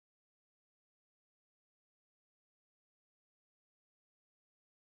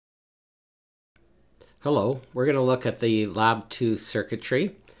Hello, we're going to look at the Lab 2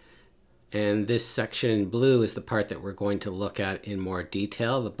 circuitry, and this section in blue is the part that we're going to look at in more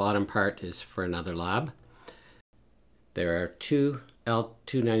detail. The bottom part is for another lab. There are two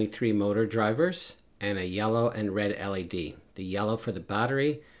L293 motor drivers and a yellow and red LED. The yellow for the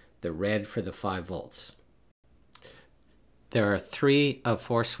battery, the red for the 5 volts. There are 3 of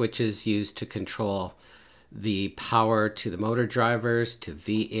 4 switches used to control the power to the motor drivers, to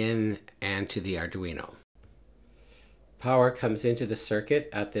V-in, and to the Arduino. Power comes into the circuit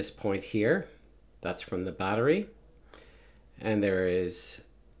at this point here. That's from the battery. And there is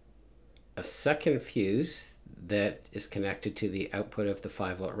a second fuse that is connected to the output of the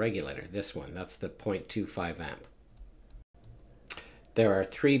 5-volt regulator. This one, that's the 0.25 amp. There are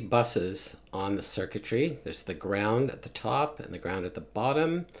 3 buses on the circuitry. There's the ground at the top and the ground at the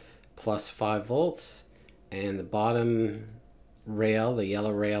bottom, plus 5 volts. And the bottom rail, the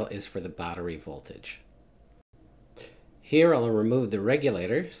yellow rail, is for the battery voltage. Here I'll remove the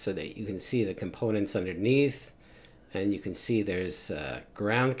regulator so that you can see the components underneath, and you can see there's a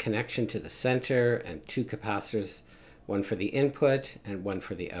ground connection to the center and 2 capacitors, one for the input and one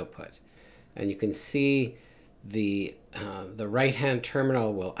for the output. And you can see the right-hand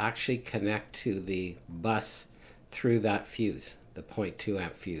terminal will actually connect to the bus through that fuse, the 0.2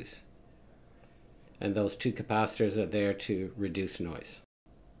 amp fuse. And those 2 capacitors are there to reduce noise.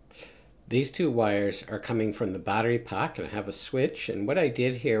 These 2 wires are coming from the battery pack, and I have a switch, and what I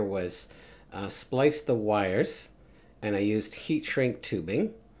did here was splice the wires, and I used heat shrink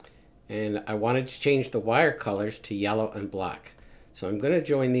tubing, and I wanted to change the wire colors to yellow and black. So I'm going to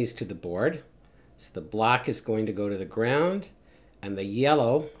join these to the board. So the black is going to go to the ground, and the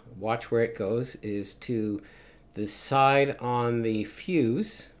yellow, watch where it goes, is to the side on the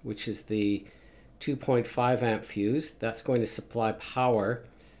fuse, which is the 2.5 amp fuse. That's going to supply power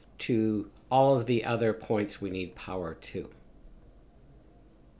to all of the other points we need power to.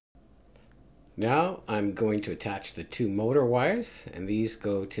 Now I'm going to attach the 2 motor wires, and these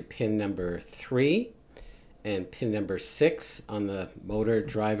go to pin number 3 and pin number 6 on the motor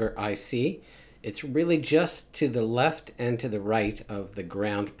driver IC. It's really just to the left and to the right of the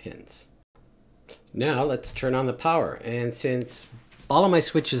ground pins. Now let's turn on the power, and since all of my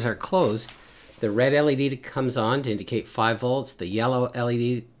switches are closed, the red LED comes on to indicate 5 volts. The yellow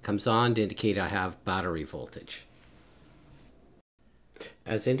LED comes on to indicate I have battery voltage.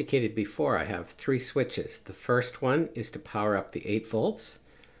 As indicated before, I have 3 switches. The first one is to power up the 8 volts.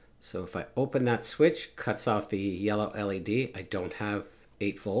 So if I open that switch, cuts off the yellow LED. I don't have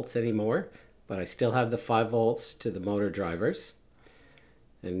 8 volts anymore, but I still have the 5 volts to the motor drivers.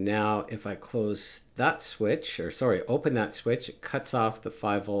 And now if I close that switch, open that switch, it cuts off the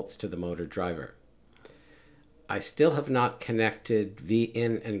 5 volts to the motor driver. I still have not connected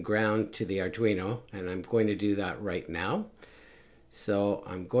V-in and ground to the Arduino, and I'm going to do that right now. So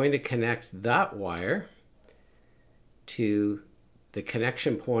I'm going to connect that wire to the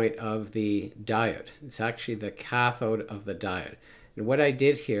connection point of the diode. It's actually the cathode of the diode. And what I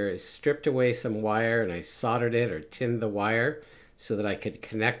did here is stripped away some wire, and I soldered it or tinned the wire so that I could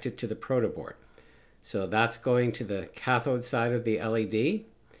connect it to the protoboard. So that's going to the cathode side of the LED.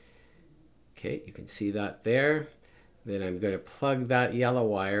 Okay, you can see that there. Then I'm going to plug that yellow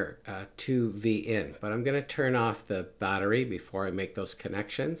wire to V-in, but I'm going to turn off the battery before I make those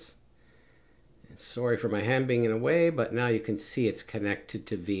connections. And sorry for my hand being in the way, but now you can see it's connected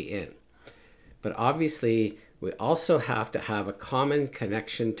to V-in. But obviously, we also have to have a common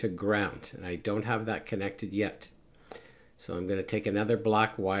connection to ground, and I don't have that connected yet. So I'm going to take another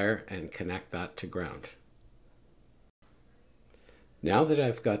black wire and connect that to ground. Now that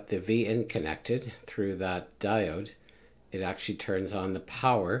I've got the V-in connected through that diode, it actually turns on the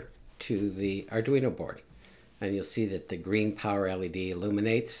power to the Arduino board. And you'll see that the green power LED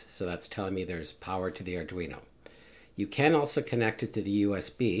illuminates, so that's telling me there's power to the Arduino. You can also connect it to the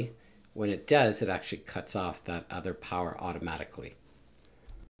USB. When it does, it actually cuts off that other power automatically.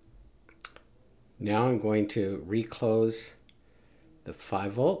 Now I'm going to reclose the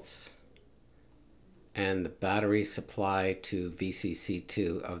 5 volts and the battery supply to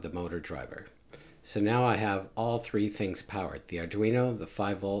VCC2 of the motor driver. So now I have all 3 things powered: the Arduino, the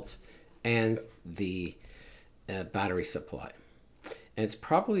 5 volts, and the battery supply. And it's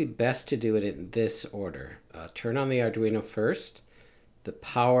probably best to do it in this order. Turn on the Arduino first, the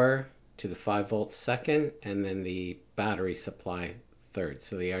power to the 5 volts second, and then the battery supply third.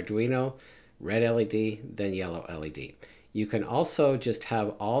 So the Arduino, red LED, then yellow LED. You can also just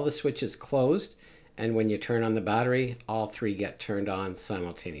have all the switches closed, and when you turn on the battery, all 3 get turned on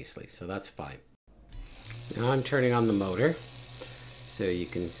simultaneously. So that's fine. Now I'm turning on the motor. So So you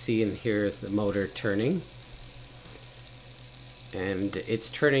can see and hear the motor turning. And it's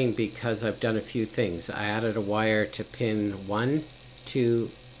turning because I've done a few things. I added a wire to pin 1,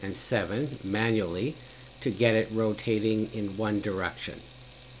 2, and 7 manually to get it rotating in one direction.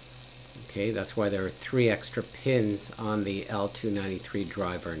 Okay, that's why there are 3 extra pins on the L293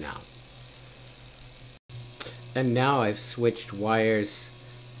 driver now. And now I've switched wires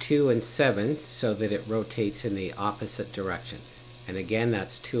 2 and 7 so that it rotates in the opposite direction. And again,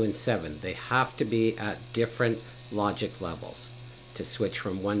 that's 2 and 7. They have to be at different logic levels to switch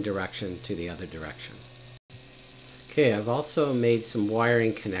from one direction to the other direction. Okay, I've also made some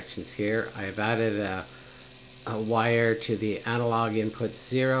wiring connections here. I've added a wire to the analog input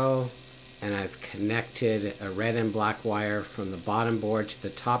 0, and I've connected a red and black wire from the bottom board to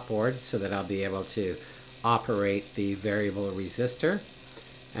the top board so that I'll be able to operate the variable resistor.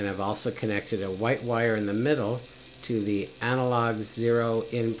 And I've also connected a white wire in the middle to the analog 0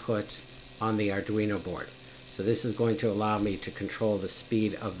 input on the Arduino board. So this is going to allow me to control the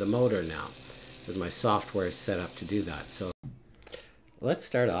speed of the motor now, because my software is set up to do that. So let's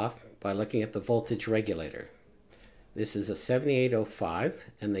start off by looking at the voltage regulator. This is a 7805,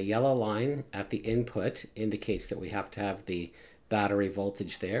 and the yellow line at the input indicates that we have to have the battery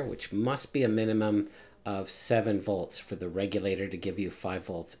voltage there, which must be a minimum of 7 volts for the regulator to give you 5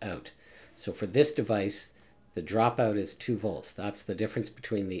 volts out. So for this device, the dropout is 2 volts. That's the difference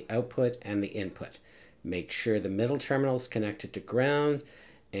between the output and the input. Make sure the middle terminal is connected to ground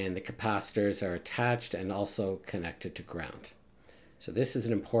and the capacitors are attached and also connected to ground. So this is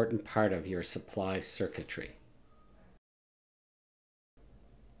an important part of your supply circuitry.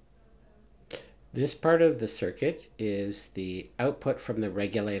 This part of the circuit is the output from the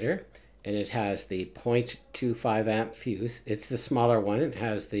regulator, and it has the 0.25 amp fuse. It's the smaller one. It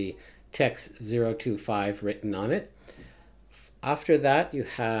has the TEX 025 written on it. After that, you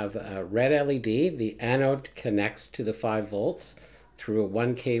have a red LED. The anode connects to the 5 volts through a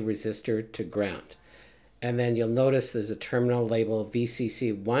 1K resistor to ground. And then you'll notice there's a terminal labeled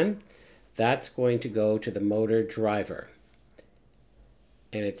VCC1. That's going to go to the motor driver.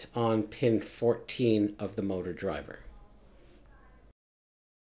 And it's on pin 14 of the motor driver.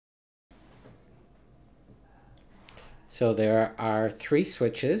 So there are 3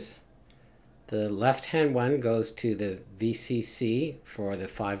 switches. The left-hand one goes to the VCC for the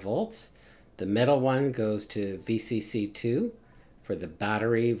 5 volts. The middle one goes to VCC2 for the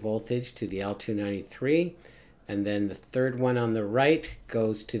battery voltage to the L293. And then the third one on the right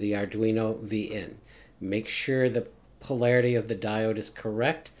goes to the Arduino VIN. Make sure the polarity of the diode is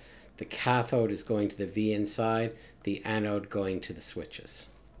correct. The cathode is going to the VIN side, the anode going to the switches.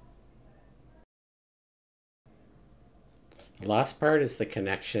 The last part is the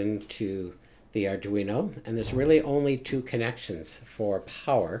connection to the Arduino, and there's really only 2 connections for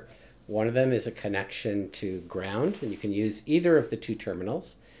power. One of them is a connection to ground, and you can use either of the 2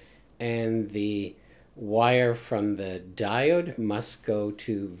 terminals, and the wire from the diode must go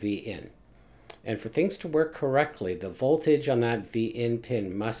to VIN. And for things to work correctly, the voltage on that VIN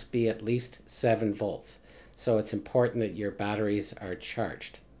pin must be at least 7 volts. So it's important that your batteries are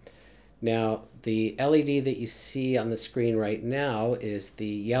charged. Now, the LED that you see on the screen right now is the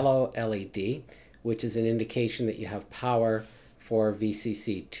yellow LED, which is an indication that you have power for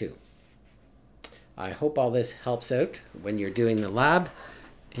VCC2. I hope all this helps out when you're doing the lab.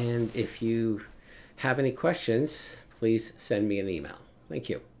 And if you have any questions, please send me an email. Thank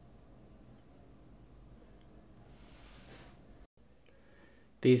you.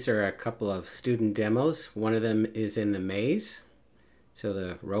 These are a couple of student demos. One of them is in the maze. So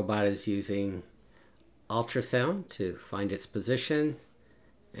the robot is using ultrasound to find its position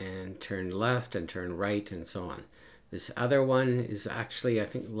and turn left and turn right and so on. This other one is actually, I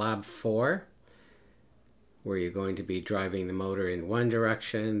think, lab 4, where you're going to be driving the motor in one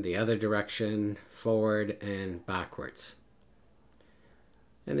direction, the other direction, forward and backwards.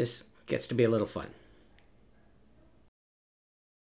 And this gets to be a little fun.